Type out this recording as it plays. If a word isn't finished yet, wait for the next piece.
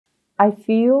I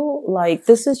feel like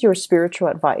this is your spiritual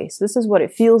advice. This is what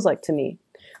it feels like to me.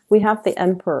 We have the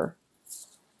Emperor.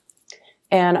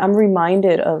 And I'm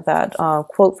reminded of that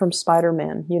quote from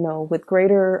Spider-Man, you know, with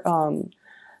greater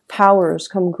powers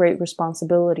come great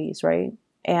responsibilities, right?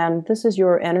 And this is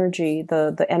your energy,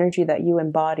 the energy that you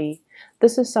embody.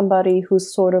 This is somebody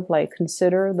who's sort of like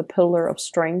consider the pillar of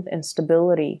strength and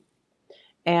stability.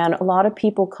 And a lot of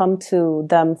people come to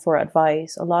them for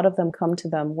advice. A lot of them come to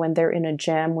them when they're in a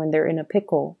jam, when they're in a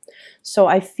pickle. So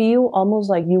I feel almost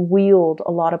like you wield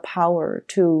a lot of power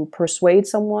to persuade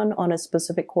someone on a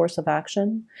specific course of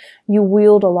action. You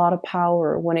wield a lot of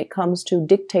power when it comes to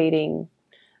dictating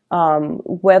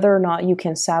whether or not you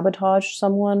can sabotage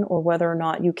someone or whether or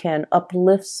not you can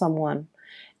uplift someone.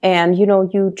 And, you know,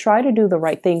 you try to do the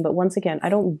right thing. But once again, I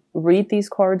don't read these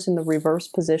cards in the reverse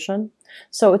position.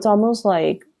 So it's almost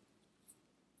like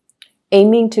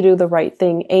aiming to do the right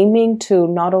thing, aiming to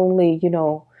not only, you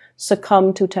know,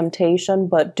 succumb to temptation,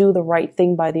 but do the right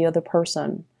thing by the other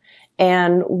person.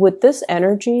 And with this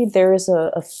energy, there is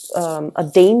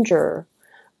a danger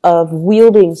of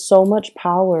wielding so much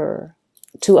power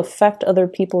to affect other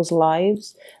people's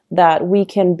lives that we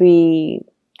can be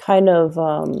kind of,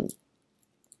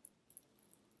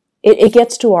 it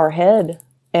gets to our head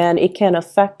and it can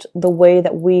affect the way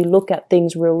that we look at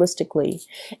things realistically.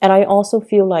 And I also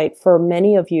feel like for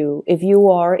many of you, if you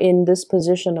are in this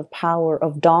position of power,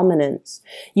 of dominance,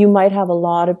 you might have a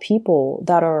lot of people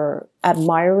that are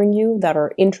admiring you, that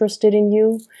are interested in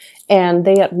you, and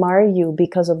they admire you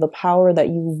because of the power that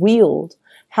you wield.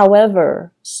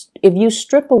 However, if you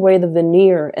strip away the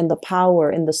veneer and the power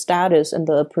and the status and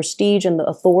the prestige and the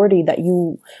authority that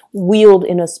you wield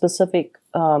in a specific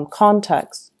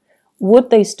context,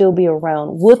 would they still be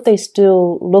around? Would they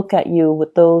still look at you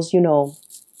with those, you know,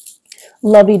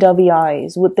 lovey-dovey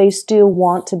eyes? Would they still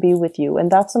want to be with you?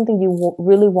 And that's something you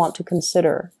really want to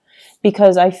consider,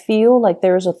 because I feel like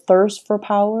there's a thirst for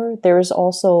power. There is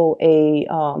also a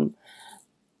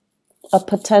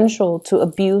potential to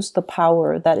abuse the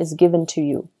power that is given to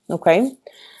you. Okay.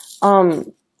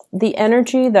 The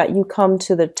energy that you come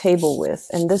to the table with,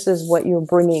 and this is what you're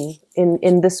bringing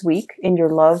in this week in your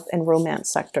love and romance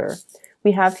sector.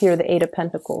 We have here the Eight of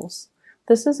Pentacles.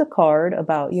 This is a card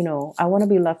about, you know, I want to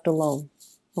be left alone.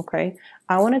 Okay.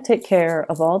 I want to take care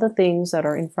of all the things that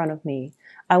are in front of me.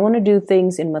 I want to do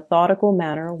things in methodical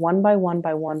manner, one by one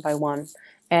by one by one.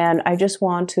 And I just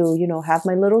want to, you know, have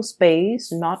my little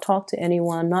space, not talk to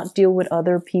anyone, not deal with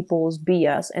other people's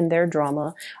BS and their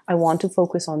drama. I want to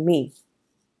focus on me.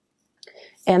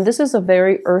 And this is a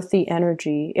very earthy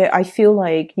energy. I feel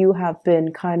like you have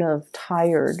been kind of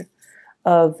tired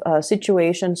of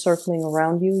situations circling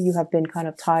around you. You have been kind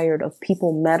of tired of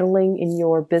people meddling in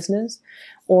your business,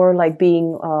 or like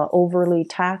being overly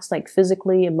taxed, like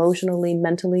physically, emotionally,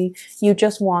 mentally. You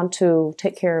just want to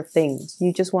take care of things.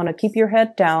 You just want to keep your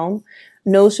head down,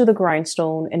 nose to the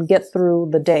grindstone, and get through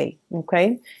the day.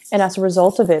 Okay. And as a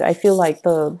result of it, I feel like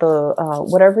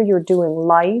whatever you're doing,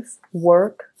 life,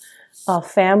 work,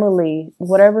 family,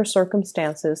 whatever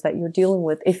circumstances that you're dealing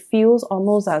with, it feels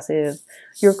almost as if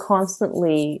you're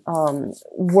constantly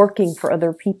working for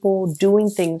other people, doing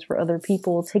things for other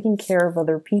people, taking care of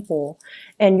other people.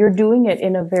 And you're doing it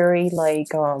in a very like,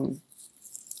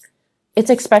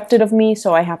 it's expected of me,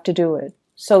 so I have to do it.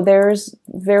 So there's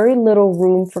very little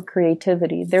room for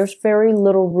creativity. There's very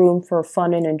little room for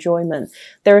fun and enjoyment.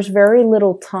 There's very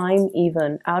little time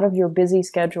even out of your busy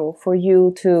schedule for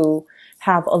you to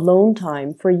have alone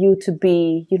time, for you to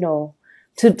be, you know,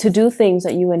 to do things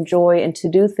that you enjoy and to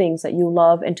do things that you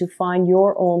love and to find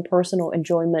your own personal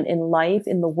enjoyment in life,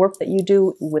 in the work that you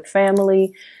do with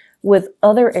family, with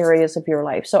other areas of your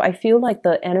life. So I feel like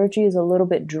the energy is a little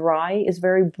bit dry, is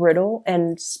very brittle,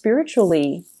 and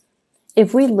spiritually,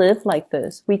 if we live like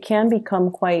this, we can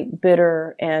become quite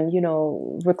bitter and, you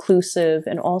know, reclusive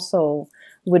and also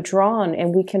withdrawn.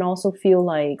 And we can also feel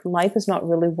like life is not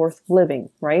really worth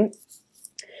living, right?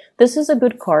 This is a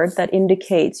good card that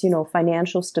indicates, you know,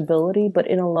 financial stability, but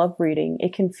in a love reading,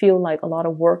 it can feel like a lot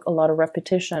of work, a lot of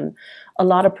repetition, a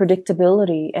lot of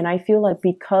predictability. And I feel like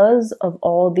because of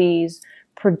all these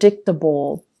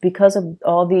because of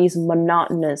all these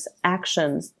monotonous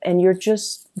actions, and you're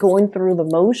just going through the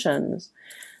motions,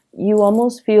 you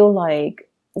almost feel like,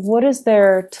 what is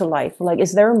there to life? Like,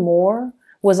 is there more?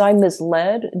 Was I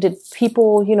misled? Did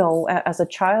people, you know, as a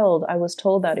child, I was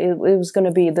told that it was going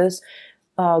to be this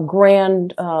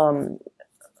grand,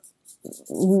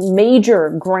 major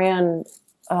grand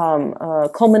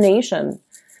culmination.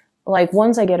 Like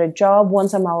once I get a job,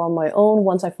 once I'm out on my own,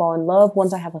 once I fall in love,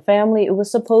 once I have a family, it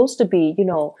was supposed to be, you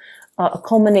know, a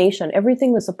culmination.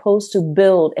 Everything was supposed to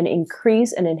build and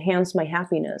increase and enhance my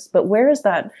happiness. But where is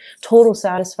that total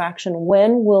satisfaction?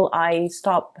 When will I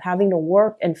stop having to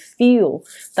work and feel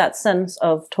that sense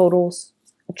of total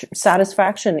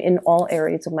satisfaction in all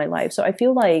areas of my life? So I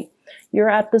feel like you're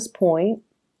at this point.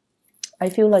 I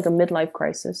feel like a midlife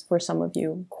crisis for some of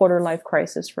you, quarter life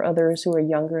crisis for others who are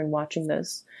younger and watching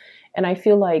this. And I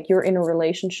feel like you're in a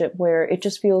relationship where it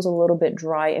just feels a little bit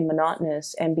dry and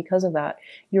monotonous. And because of that,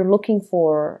 you're looking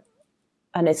for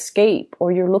an escape,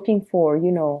 or you're looking for,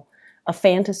 you know, a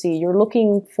fantasy. You're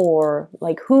looking for,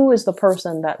 like, who is the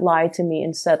person that lied to me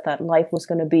and said that life was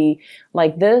going to be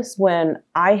like this, when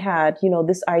I had, you know,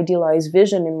 this idealized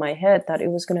vision in my head that it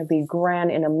was going to be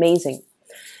grand and amazing.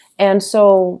 And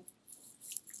so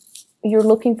you're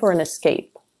looking for an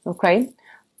escape. Okay.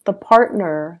 The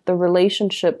partner, the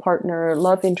relationship partner,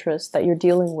 love interest that you're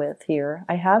dealing with here,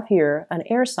 I have here an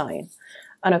air sign,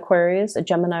 an Aquarius, a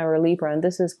Gemini, or a Libra, and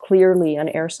this is clearly an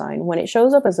air sign. When it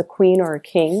shows up as a queen or a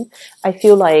king, I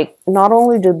feel like not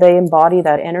only do they embody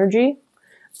that energy,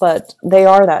 but they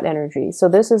are that energy. So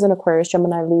this is an Aquarius,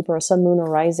 Gemini, Libra, Sun, Moon, or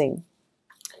Rising.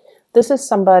 This is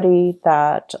somebody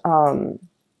that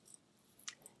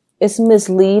is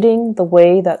misleading the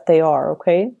way that they are,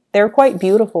 okay? They're quite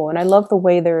beautiful, and I love the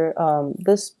way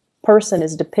this person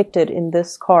is depicted in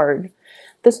this card.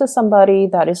 This is somebody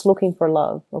that is looking for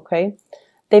love, okay?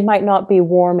 They might not be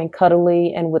warm and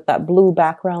cuddly and with that blue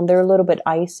background. They're a little bit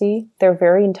icy. They're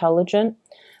very intelligent.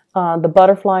 The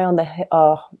butterfly on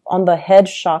the head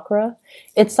chakra,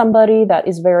 it's somebody that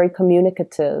is very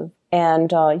communicative.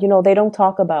 And, you know, they don't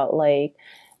talk about like,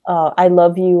 I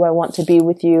love you, I want to be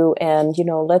with you, and, you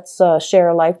know, let's share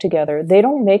a life together. They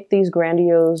don't make these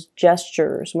grandiose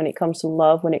gestures when it comes to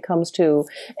love, when it comes to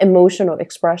emotional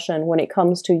expression, when it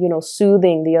comes to, you know,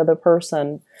 soothing the other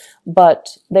person.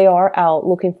 But they are out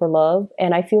looking for love,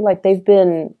 and I feel like they've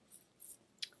been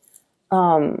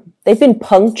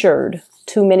punctured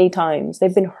too many times.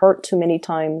 They've been hurt too many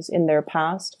times in their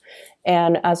past.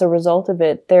 And as a result of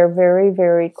it, they're very,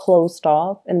 very closed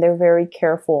off, and they're very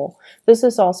careful. This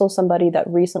is also somebody that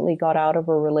recently got out of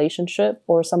a relationship,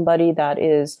 or somebody that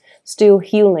is still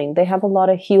healing. They have a lot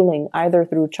of healing either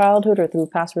through childhood or through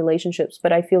past relationships.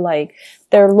 But I feel like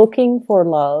they're looking for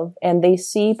love, and they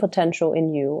see potential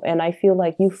in you. And I feel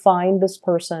like you find this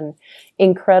person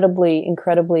incredibly,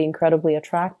 incredibly, incredibly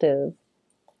attractive.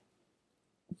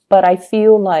 But I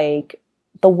feel like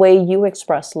the way you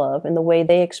express love and the way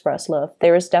they express love,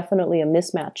 there is definitely a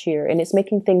mismatch here, and it's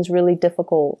making things really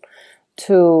difficult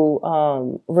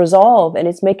to resolve, and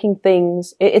it's making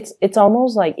things, it's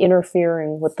almost like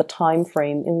interfering with the time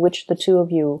frame in which the two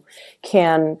of you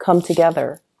can come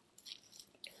together.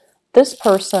 This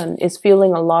person is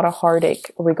feeling a lot of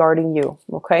heartache regarding you,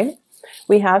 okay?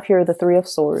 We have here the Three of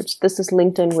Swords. This is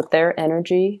linked in with their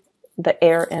energy, the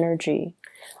air energy.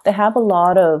 They have a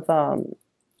lot of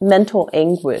mental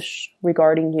anguish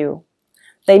regarding you.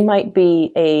 They might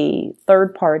be a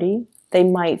third party. They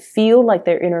might feel like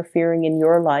they're interfering in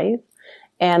your life,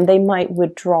 and they might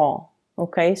withdraw.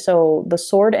 Okay, so the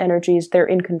sword energies, they're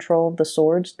in control of the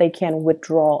swords. They can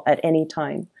withdraw at any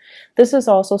time. This is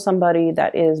also somebody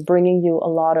that is bringing you a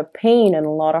lot of pain and a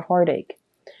lot of heartache.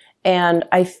 And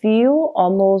I feel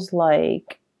almost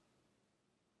like,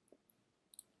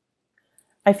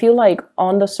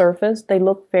 on the surface, they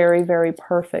look very, very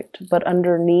perfect, but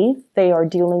underneath, they are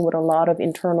dealing with a lot of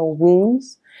internal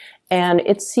wounds. And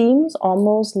it seems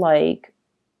almost like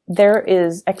there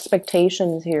is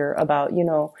expectations here about, you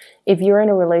know, if you're in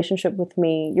a relationship with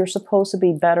me, you're supposed to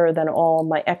be better than all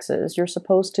my exes. You're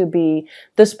supposed to be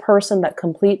this person that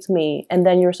completes me, and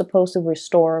then you're supposed to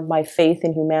restore my faith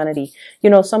in humanity. You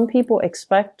know, some people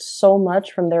expect so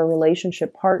much from their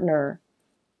relationship partner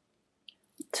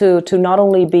to not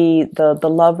only be the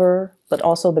lover, but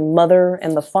also the mother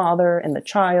and the father and the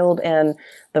child and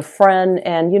the friend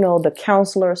and, you know, the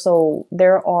counselor. So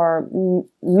there are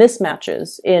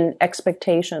mismatches in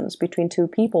expectations between two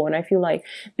people. And I feel like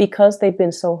because they've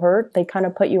been so hurt, they kind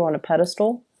of put you on a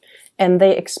pedestal, and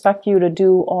they expect you to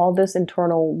do all this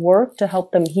internal work to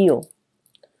help them heal.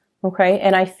 Okay.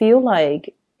 And I feel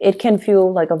like it can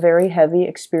feel like a very heavy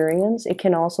experience. It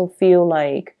can also feel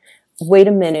like, wait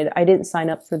a minute, I didn't sign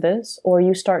up for this. Or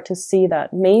you start to see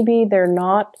that maybe they're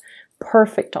not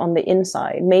perfect on the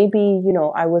inside. Maybe, you know,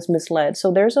 I was misled.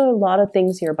 So there's a lot of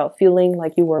things here about feeling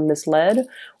like you were misled,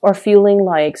 or feeling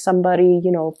like somebody,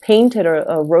 you know, painted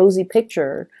a rosy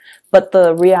picture. But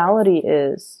the reality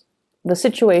is the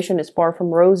situation is far from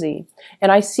rosy.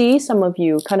 And I see some of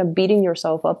you kind of beating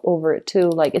yourself up over it too.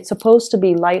 Like, it's supposed to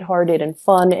be lighthearted and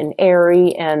fun and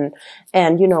airy and,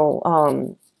 you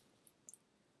know,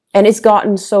 And it's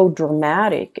gotten so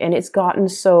dramatic, and it's gotten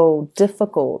so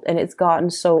difficult, and it's gotten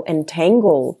so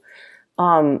entangled.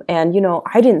 And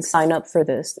I didn't sign up for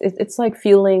this. It's like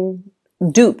feeling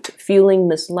duped, feeling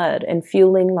misled, and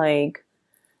feeling like,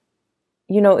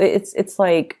 it's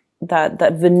like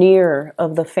that veneer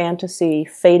of the fantasy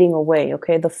fading away.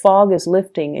 Okay. The fog is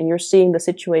lifting and you're seeing the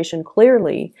situation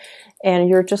clearly, and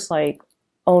you're just like,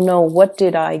 oh no, what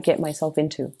did I get myself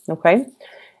into? Okay.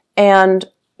 And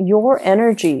your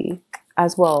energy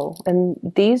as well. And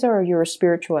these are your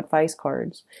spiritual advice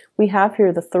cards. We have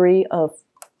here the Three of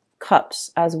Cups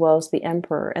as well as the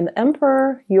Emperor. And the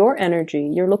Emperor, your energy,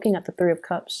 you're looking at the Three of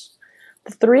Cups.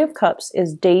 The Three of Cups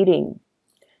is dating.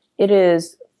 It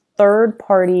is third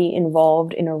party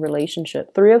involved in a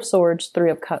relationship. Three of Swords, Three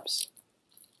of Cups.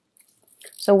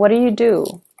 So what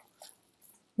do?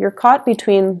 You're caught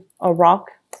between a rock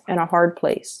and a hard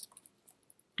place.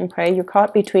 Okay, you're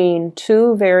caught between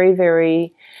two very,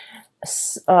 very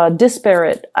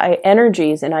disparate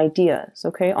energies and ideas.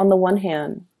 Okay, on the one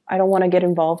hand, I don't want to get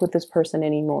involved with this person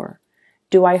anymore.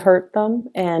 Do I hurt them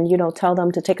and, tell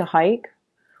them to take a hike?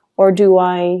 Or do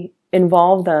I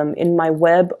involve them in my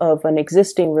web of an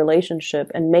existing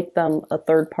relationship and make them a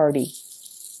third party?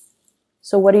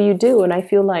 So what do? And I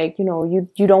feel like, you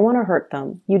don't want to hurt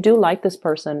them. You do like this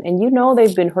person, and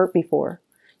they've been hurt before.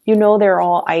 They're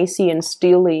all icy and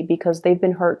steely because they've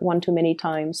been hurt one too many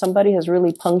times. Somebody has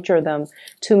really punctured them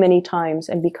too many times,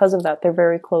 and because of that, they're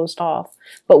very closed off.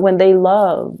 But when they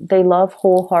love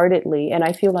wholeheartedly, and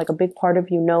I feel like a big part of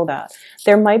you know that.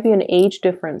 There might be an age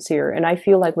difference here, and I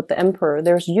feel like with the Emperor,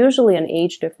 there's usually an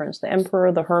age difference. The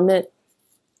Emperor, the Hermit,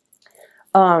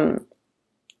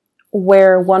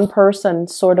 where one person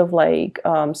sort of like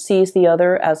sees the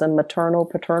other as a maternal,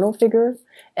 paternal figure,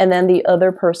 and then the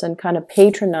other person kind of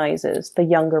patronizes the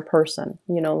younger person.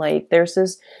 Like there's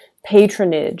this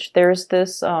patronage, there's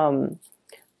this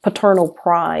paternal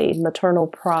pride, maternal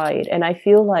pride, and I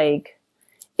feel like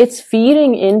it's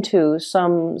feeding into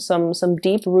some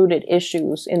deep-rooted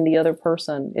issues in the other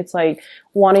person. It's like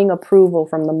wanting approval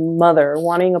from the mother,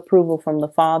 wanting approval from the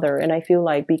father. And I feel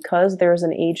like because there's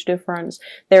an age difference,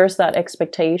 there's that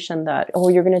expectation that, oh,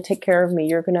 you're going to take care of me.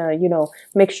 You're going to,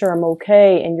 make sure I'm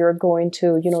okay. And you're going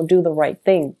to, do the right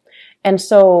thing. And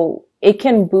so it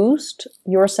can boost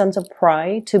your sense of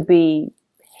pride to be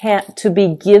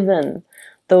given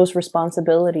those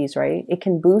responsibilities, right? It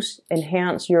can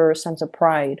enhance your sense of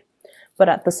pride. But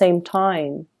at the same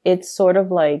time, it's sort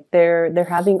of like they're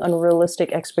having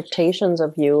unrealistic expectations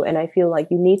of you. And I feel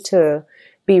like you need to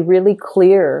be really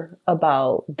clear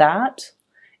about that.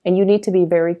 And you need to be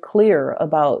very clear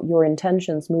about your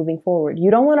intentions moving forward.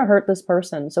 You don't want to hurt this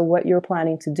person. So what you're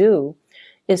planning to do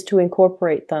is to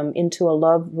incorporate them into a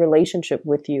love relationship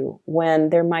with you when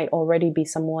there might already be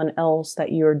someone else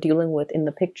that you're dealing with in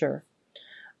the picture.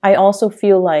 I also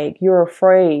feel like you're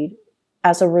afraid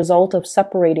as a result of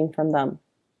separating from them.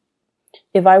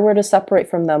 If I were to separate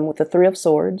from them with the Three of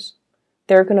Swords,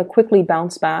 they're going to quickly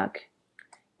bounce back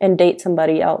and date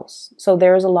somebody else. So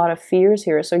there's a lot of fears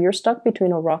here. So you're stuck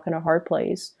between a rock and a hard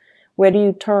place. Where do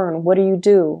you turn? What do you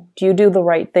do? Do you do the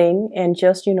right thing and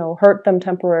just, hurt them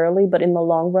temporarily, but in the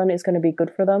long run, it's going to be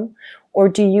good for them? Or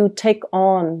do you take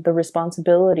on the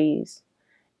responsibilities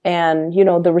and,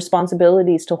 the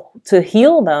responsibilities to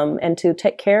heal them and to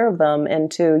take care of them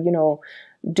and to,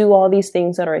 do all these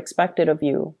things that are expected of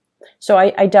you? So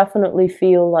I definitely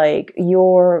feel like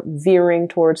you're veering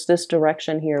towards this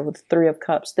direction here with Three of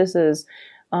Cups. This is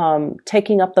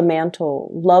taking up the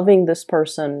mantle, loving this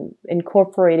person,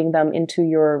 incorporating them into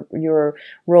your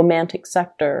romantic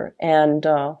sector, and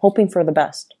hoping for the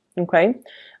best. Okay.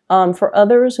 For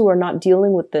others who are not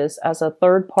dealing with this as a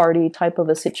third party type of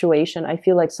a situation, I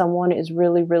feel like someone is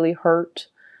really, really hurt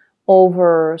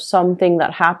over something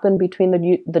that happened between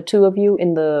the two of you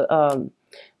in the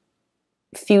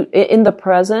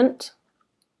present.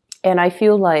 And I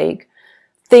feel like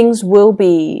things will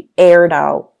be aired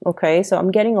out. Okay, so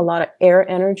I'm getting a lot of air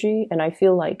energy, and I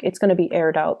feel like it's going to be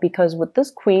aired out because with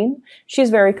this queen, she's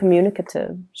very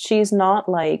communicative. She's not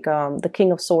like the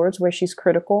King of Swords where she's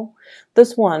critical.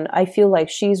 This one, I feel like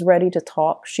she's ready to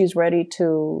talk. She's ready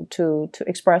to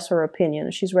express her opinion.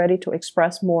 She's ready to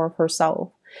express more of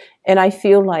herself. And I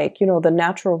feel like, the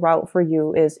natural route for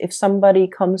you is if somebody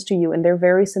comes to you and they're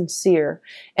very sincere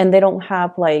and they don't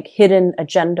have like hidden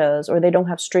agendas or they don't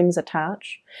have strings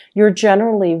attached, you're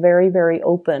generally very, very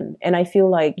open. And I feel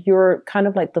like you're kind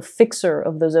of like the fixer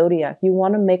of the zodiac. You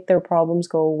want to make their problems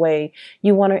go away.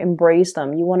 You want to embrace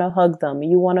them. You want to hug them.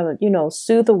 You want to,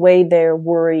 soothe away their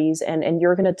worries, and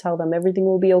you're going to tell them everything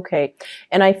will be okay.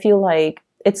 And I feel like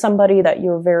it's somebody that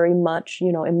you're very much,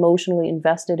 emotionally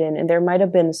invested in. And there might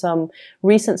have been some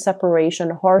recent separation,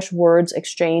 harsh words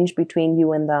exchanged between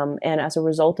you and them. And as a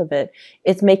result of it,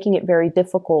 it's making it very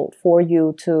difficult for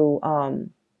you to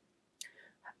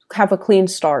have a clean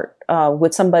start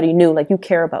with somebody new, like you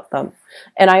care about them.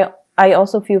 And I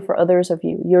also feel for others of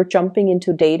you, you're jumping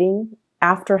into dating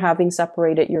after having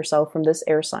separated yourself from this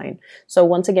air sign. So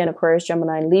once again, Aquarius,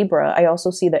 Gemini, and Libra, I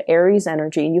also see the Aries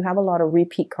energy, and you have a lot of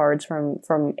repeat cards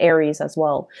from Aries as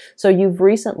well. So you've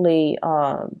recently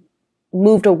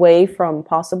moved away from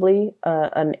possibly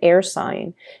an air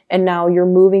sign, and now you're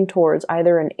moving towards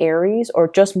either an Aries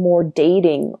or just more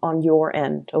dating on your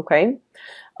end, okay?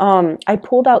 I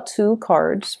pulled out 2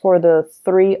 cards for the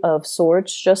 3 of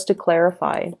Swords just to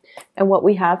clarify. And what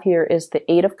we have here is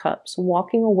the 8 of Cups,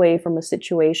 walking away from a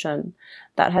situation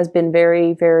that has been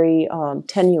very, very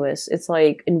tenuous. It's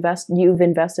like you've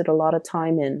invested a lot of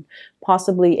time in,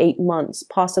 possibly 8 months,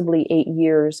 possibly 8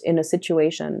 years in a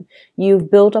situation. You've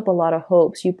built up a lot of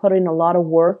hopes. You put in a lot of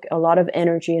work, a lot of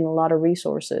energy, and a lot of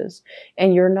resources.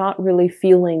 And you're not really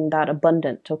feeling that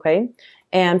abundant, okay?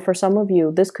 And for some of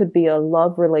you, this could be a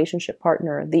love relationship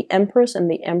partner. The Empress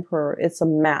and the Emperor, it's a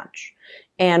match.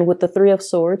 And with the 3 of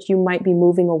Swords, you might be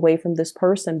moving away from this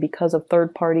person because of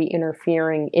third party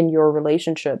interfering in your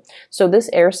relationship. So this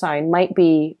air sign might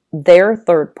be their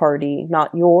third party,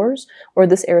 not yours, or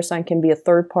this air sign can be a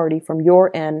third party from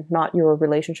your end, not your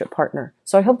relationship partner.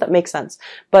 So I hope that makes sense.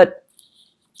 But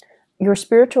your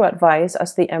spiritual advice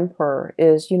as the Emperor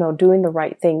is, doing the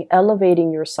right thing,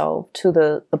 elevating yourself to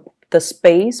the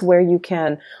space where you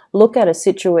can look at a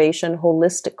situation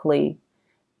holistically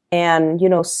and,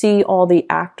 see all the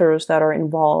actors that are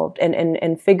involved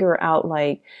and figure out,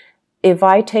 like, if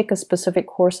I take a specific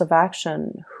course of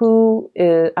action,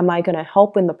 am I going to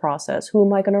help in the process? Who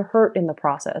am I going to hurt in the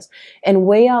process? And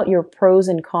weigh out your pros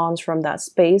and cons from that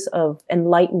space of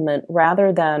enlightenment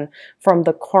rather than from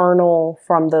the carnal,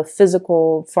 from the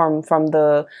physical, from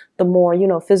the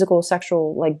more, physical,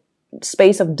 sexual, like,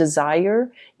 space of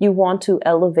desire. You want to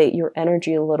elevate your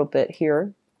energy a little bit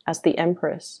here as the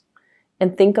Empress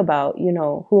and think about,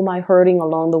 who am I hurting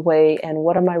along the way and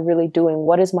what am I really doing?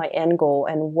 What is my end goal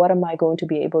and what am I going to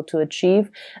be able to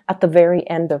achieve at the very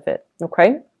end of it?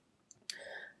 Okay.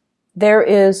 There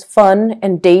is fun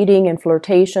and dating and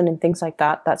flirtation and things like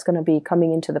that. That's going to be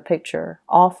coming into the picture.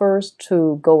 Offers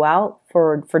to go out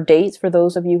for dates for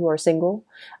those of you who are single.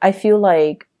 I feel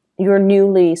like you're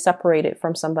newly separated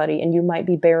from somebody and you might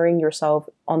be burying yourself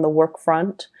on the work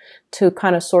front to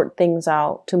kind of sort things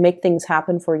out, to make things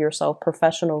happen for yourself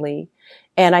professionally.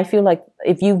 And I feel like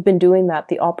if you've been doing that,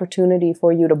 the opportunity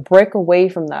for you to break away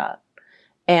from that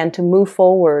and to move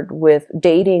forward with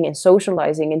dating and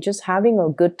socializing and just having a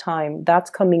good time,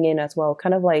 that's coming in as well.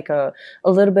 Kind of like a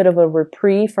little bit of a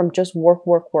reprieve from just work,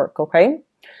 okay?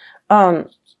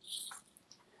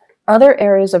 Other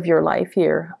areas of your life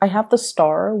here, I have the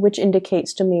Star, which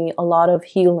indicates to me a lot of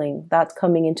healing that's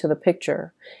coming into the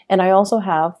picture. And I also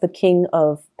have the King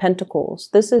of Pentacles.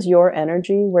 This is your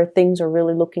energy where things are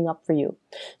really looking up for you.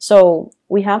 So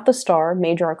we have the Star,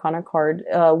 Major Arcana card,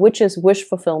 which is wish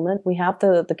fulfillment. We have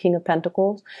the King of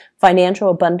Pentacles, financial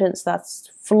abundance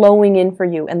that's flowing in for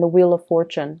you, and the Wheel of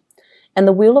Fortune. And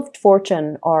the Wheel of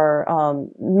Fortune are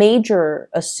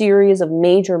a series of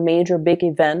major big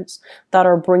events that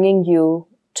are bringing you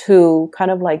to kind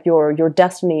of like your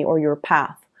destiny or your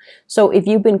path. So if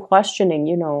you've been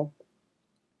questioning,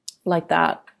 like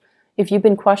that, if you've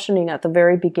been questioning at the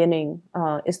very beginning,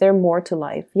 is there more to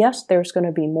life? Yes, there's going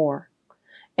to be more.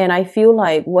 And I feel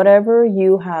like whatever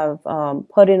you have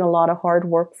put in a lot of hard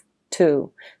work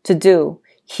to do,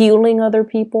 healing other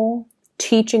people,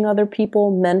 teaching other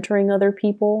people, mentoring other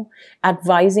people,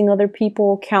 advising other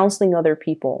people, counseling other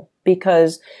people,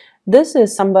 because this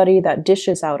is somebody that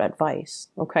dishes out advice,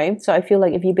 okay? So I feel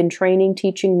like if you've been training,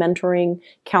 teaching, mentoring,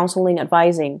 counseling,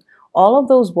 advising, all of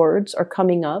those words are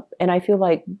coming up, and I feel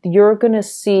like you're going to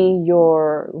see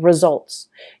your results.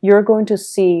 You're going to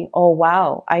see, oh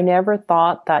wow, I never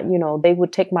thought that, they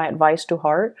would take my advice to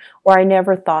heart, or I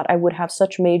never thought I would have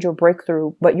such major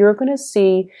breakthrough, but you're going to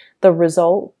see the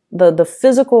result, the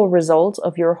physical results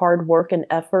of your hard work and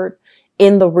effort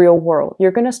in the real world.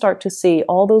 You're going to start to see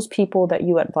all those people that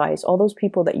you advise, all those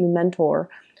people that you mentor,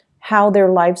 how their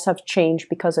lives have changed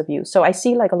because of you. So I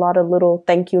see like a lot of little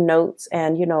thank you notes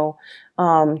and,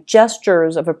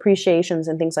 gestures of appreciations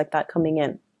and things like that coming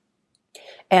in.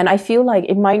 And I feel like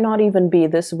it might not even be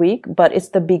this week, but it's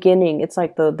the beginning. It's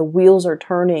like the wheels are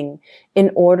turning in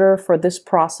order for this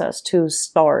process to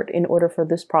start, in order for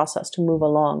this process to move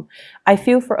along. I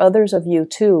feel for others of you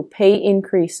too, pay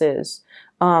increases,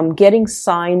 getting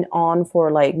signed on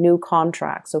for like new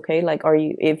contracts. Okay. Like,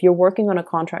 if you're working on a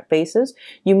contract basis,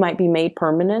 you might be made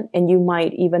permanent, and you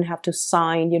might even have to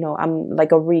sign, I'm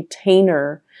like a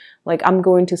retainer. Like, I'm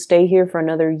going to stay here for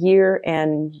another year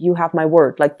and you have my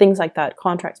word, like things like that,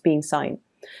 contracts being signed.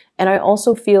 And I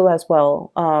also feel as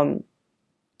well,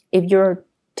 if you're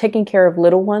taking care of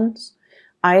little ones,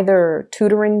 either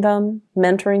tutoring them,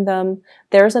 mentoring them,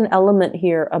 there's an element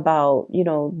here about,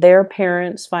 their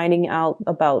parents finding out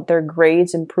about their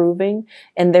grades improving,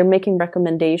 and they're making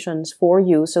recommendations for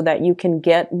you so that you can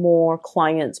get more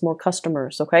clients, more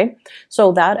customers. Okay.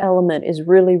 So that element is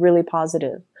really, really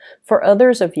positive. For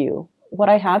others of you, what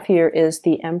I have here is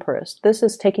the Empress. This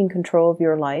is taking control of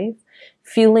your life,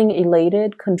 feeling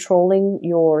elated, controlling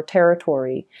your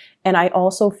territory. And I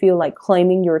also feel like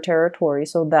claiming your territory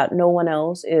so that no one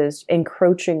else is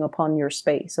encroaching upon your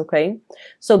space. Okay.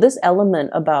 So this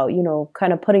element about,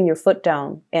 kind of putting your foot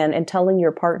down and telling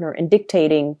your partner and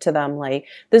dictating to them, like,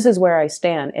 this is where I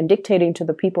stand, and dictating to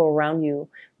the people around you,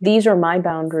 these are my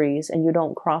boundaries and you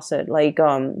don't cross it. Like,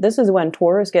 this is when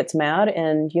Taurus gets mad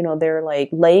and, they're like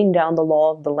laying down the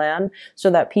law of the land so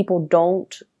that people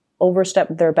don't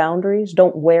overstep their boundaries,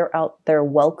 don't wear out their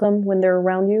welcome when they're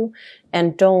around you,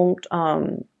 and don't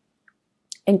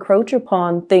encroach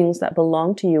upon things that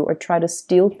belong to you or try to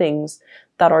steal things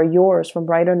that are yours from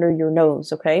right under your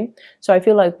nose. Okay. So I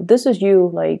feel like this is you,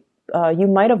 like, you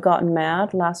might have gotten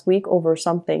mad last week over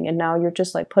something, and now you're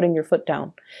just like putting your foot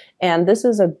down. And this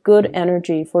is a good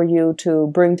energy for you to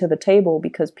bring to the table,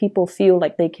 because people feel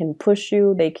like they can push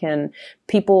you.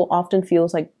 People often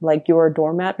feels like you're a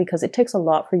doormat, because it takes a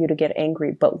lot for you to get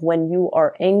angry. But when you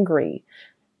are angry,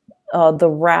 the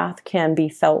wrath can be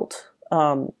felt.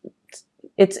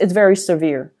 It's very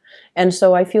severe. And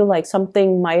so I feel like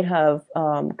something might have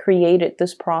created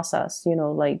this process,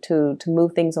 like to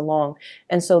move things along.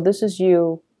 And so this is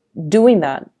you doing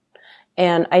that.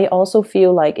 And I also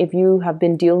feel like if you have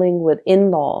been dealing with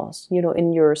in-laws,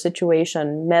 in your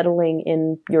situation, meddling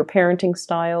in your parenting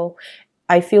style,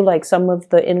 I feel like some of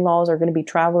the in-laws are going to be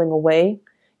traveling away,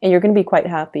 and you're going to be quite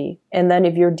happy. And then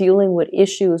if you're dealing with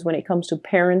issues when it comes to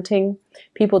parenting,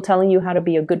 people telling you how to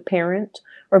be a good parent,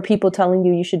 or people telling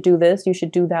you should do this, you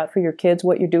should do that for your kids,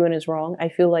 what you're doing is wrong, I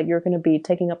feel like you're going to be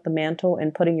taking up the mantle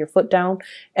and putting your foot down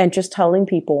and just telling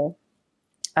people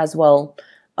as well,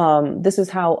 this is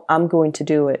how I'm going to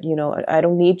do it. I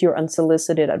don't need your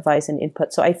unsolicited advice and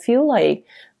input. So I feel like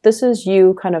this is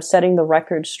you kind of setting the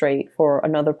record straight for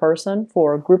another person,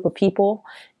 for a group of people,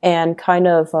 and kind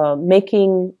of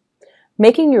making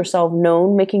yourself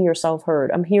known, making yourself heard.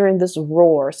 I'm hearing this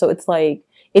roar. So it's like,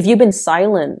 if you've been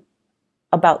silent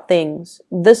about things,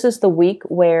 this is the week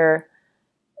where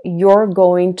you're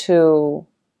going to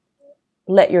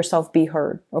let yourself be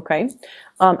heard. Okay.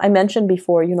 I mentioned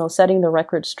before, setting the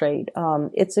record straight.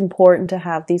 It's important to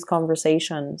have these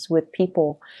conversations with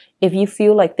people. If you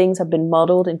feel like things have been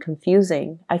muddled and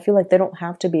confusing, I feel like they don't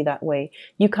have to be that way.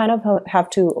 You kind of have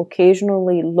to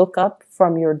occasionally look up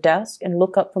from your desk and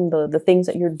look up from the things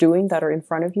that you're doing that are in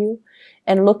front of you,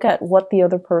 and look at what the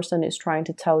other person is trying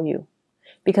to tell you.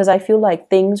 Because I feel like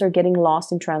things are getting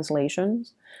lost in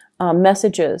translations.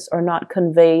 Messages are not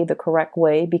conveyed the correct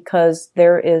way, because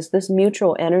there is this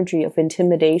mutual energy of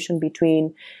intimidation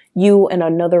between you and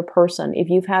another person. If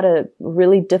you've had a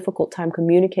really difficult time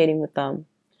communicating with them,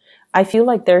 I feel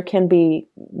like there can be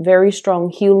very strong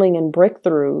healing and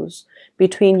breakthroughs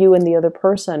between you and the other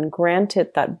person,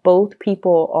 granted that both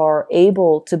people are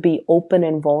able to be open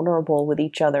and vulnerable with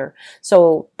each other.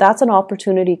 So that's an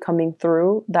opportunity coming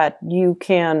through that you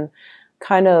can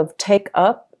kind of take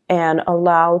up and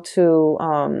allow to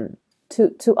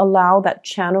allow that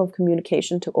channel of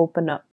communication to open up.